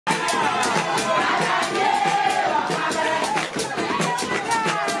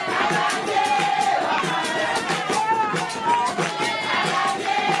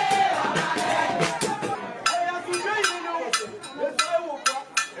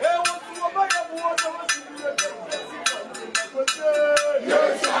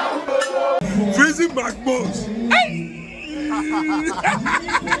McBones.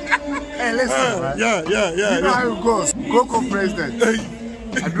 Hey, listen. Yeah. You know how it goes. Kookopresident.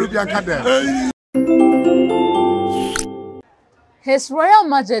 I drew the His Royal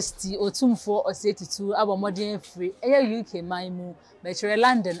Majesty OTUMFUO OSEI TUTU aba modern free UK maimu bechere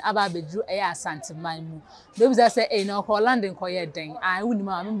London aba bedru Asante maimu do be say no ko London ko ye den an wuni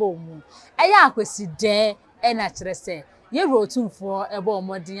ma membo mu Akwasidae na kire say ye OTUMFUO eba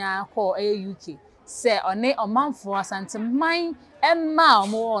modern ko UK say one omanfo Asante man emma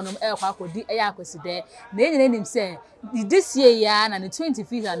omo onum kwa akodi Akwasidae na enyine nim say this year ya na the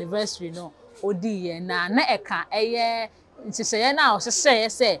 25th anniversary no odi ye na eka ntiseye na ohye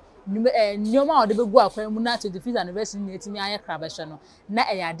say nyoma ode begu akwan mu na 25th anniversary na etimi aye krabehwe no na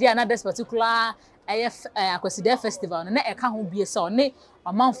eyade na this particular Akwasidae festival no na eka ho bie say one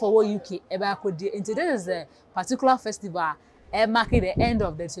omanfo wo UK ebe akodi into this is a particular festival mark the end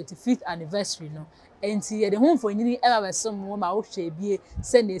of the 25th anniversary no enti ye de ho mfonyini eba besom mo ma wo hwe bie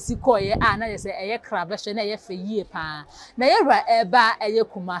se na esi koye na ye say eye krabehwe na ye fe yie pa na ye ra eba eye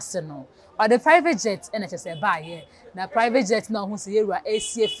kumase no or the private jet and it is a buy here. Na private jet now who say you are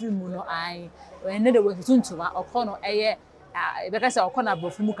AC free muno I when they were to or corner because our corner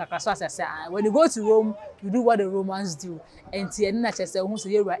bofumu kakaswa say when you go to Rome you do what the Romans do and tiena chese who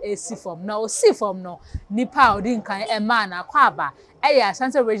say you are AC form now see form no nipa odin kan e man akwaba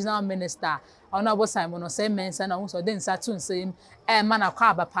Ashanti regional minister Honorable Simon say mensa na who so den satun say man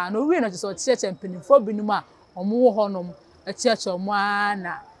akwaba pa no we no just o church empanimfo binum a omo honom a church omo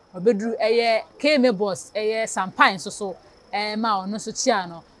na obedru keme boss sampine so ma ono so chia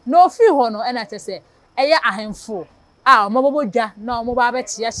no free ho no na tese ahemfo omobodwa na omoba be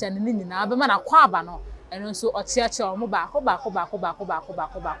chia hye ne nyina be ma na kwaba no eno so ochia omo ba ko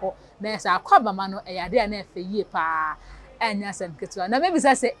na esa kwaba ma no ade na efe yie pa anya sem ketua na maybe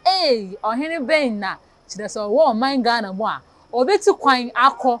say ohene ben na kire so wo man Ghana mo a obeti kwan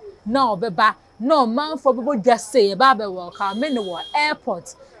akọ na obeba no man for people just say ba be welcome me no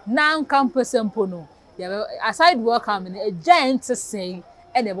airport now campus empono aside welcome a giant say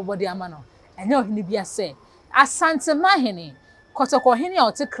and everybody amano and ohene bia say Asante mahene kotoko hene a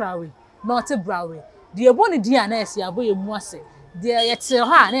ote krawe na ote brawe de eboni di anesi aboye mu ase de yete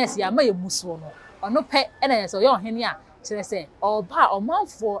ha na esi ama ye muso no ono pe na yeso ye ohene a kire say oba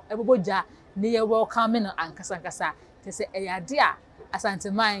omanfo ebobodja ne ye welcome no ankasa te say eyade a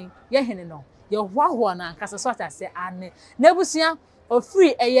Asante man ye hene no ye hwahwo na ankasa so ta say ane na busia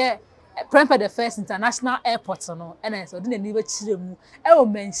ofree Prempeh the first international airport no na so de nani be kire mu wo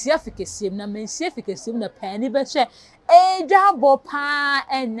manhia fikesiem na manhia fikesiem na pani be hwe dwabo pa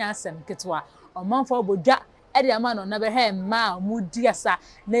enya sem ketwa omanfo obodwa de ama no na be he ma mu diasa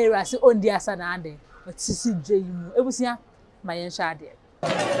na irase ondiasa na ade otisi dwe mu ebusia ma yen hwa ade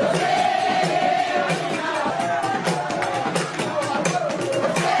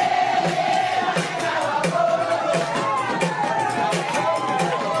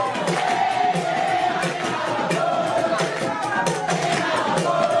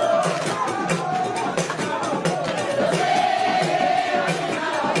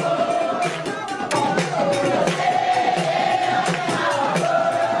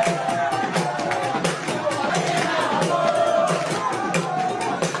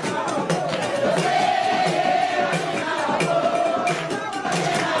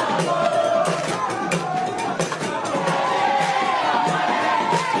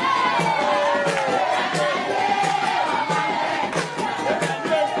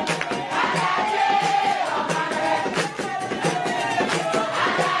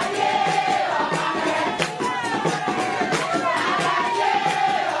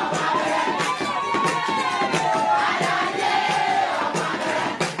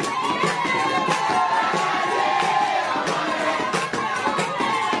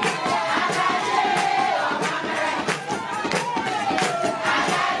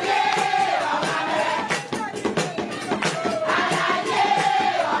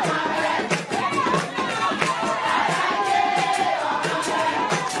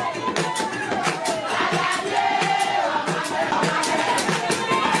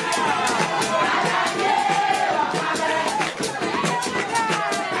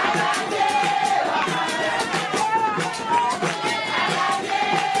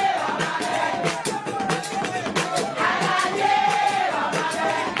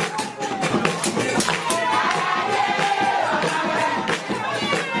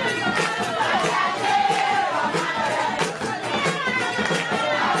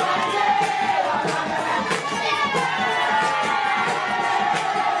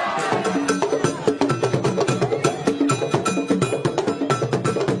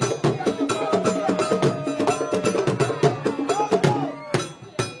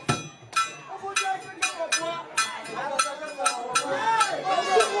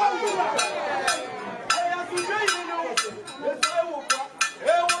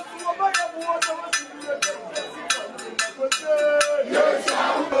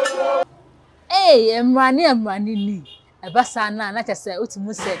emrani ni ebasa na kyese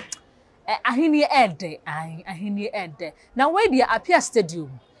otumu se ahini ede na we dia apia stadium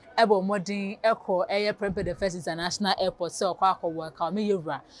ebo modern eko Prempeh the First International Airport se okwa akọwa ka me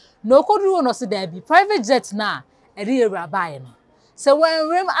yewura na okoduru no se da bi private jet na ede yewura bae no se when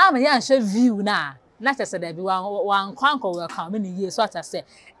rem am ya nhwe view na kyese da bi wan kwankọwa ka me ni ye so ata se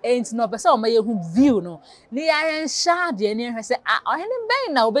enti no pese o ma yehu view no ni ya hensha de ni hwe se ohene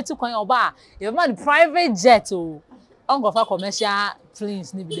ben na obeti kwan oba e ma the private jet o ongo fa commercial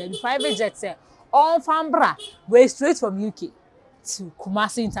planes ni bi the private jet say on fambra way straight from UK to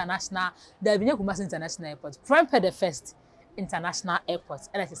Kumasi International there be Kumasi International Airport Prempeh the First International Airport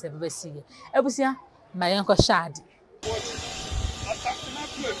and it is a very serious ebusia my yanko shadi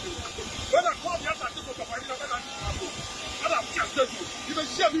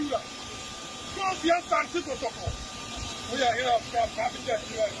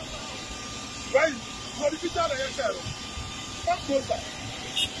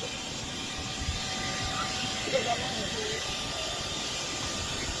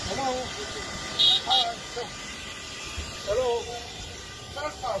Hello.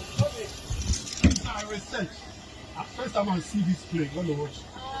 I research. First time I see this plane. Let me watch.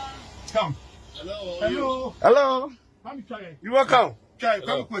 Come. Hello. Hello. You welcome.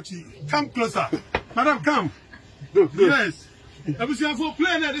 Come closer. Madam, come. Good. Yes. For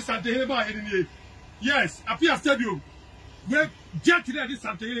plane at this Saturday. Yes, Apia Stadium. Where jet today this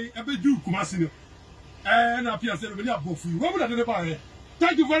Saturday, I do Kumasi. And Apia Stadium, what would I do?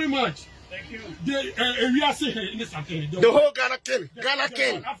 Thank you very much. Thank you. We are saying in this Saturday. The whole Ghana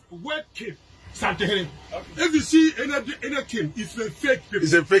king. Where king? Saturday. If you see any king, it's a fake paper.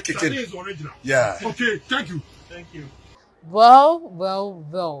 It's a fake king. Saturday is original. Yeah. Okay, thank you. Thank you.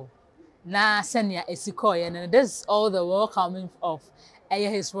 Well. Na senya esikoye and this is all the welcoming of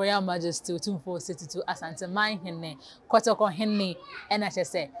His Royal Majesty OTUMFUO OSEI TUTU Asante Man Hene Kotoko Hene and I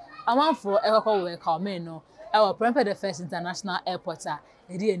say amanfo ekoko welcome no our Prempeh the First International Airport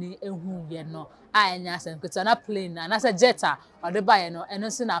edi eni ehu ye no anya asem na plane na say jetta or the buy no eno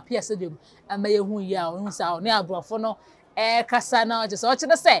se na apia stadium ama yehu ye a onu sa oni abrofo no kasa na just o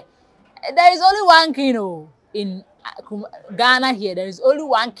chede say there is only one king in Ghana here. There is only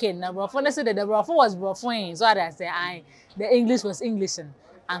one king. Now brofo say the brofo was brofoing so I say the English was English and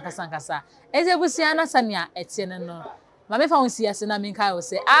kasa ezebusia na sania etiene no mama fa won sia se na min kai o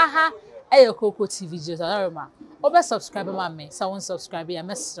say aha Koko TV just aroma obe subscribe mama so won subscribe ya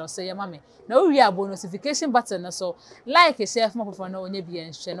message say ya mama na o wi abo notification button so like share for for no onye bia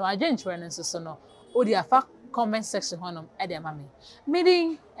nhwe no adwenture no so no o di afa comment section honom e de mama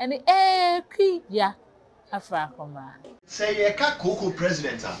meeting and kwi ya afra koma say ye ka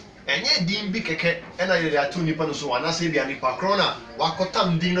kookopresident enye din bi keke ena ye atu nipa no so wana say bia nipa krona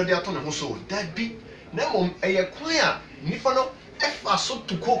wakotam din no de ato ne ho so da bi na mom eye kwan a nipa no efa so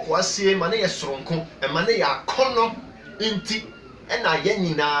to kooko asie ma na ye soronko e ma na ya kono nti ena ye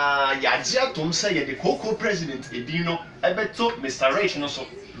nyina ya agi atom say ye de kookopresident edin no ebeto Mr. Rich no so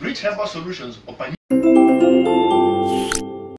Rich Herbal Solutions open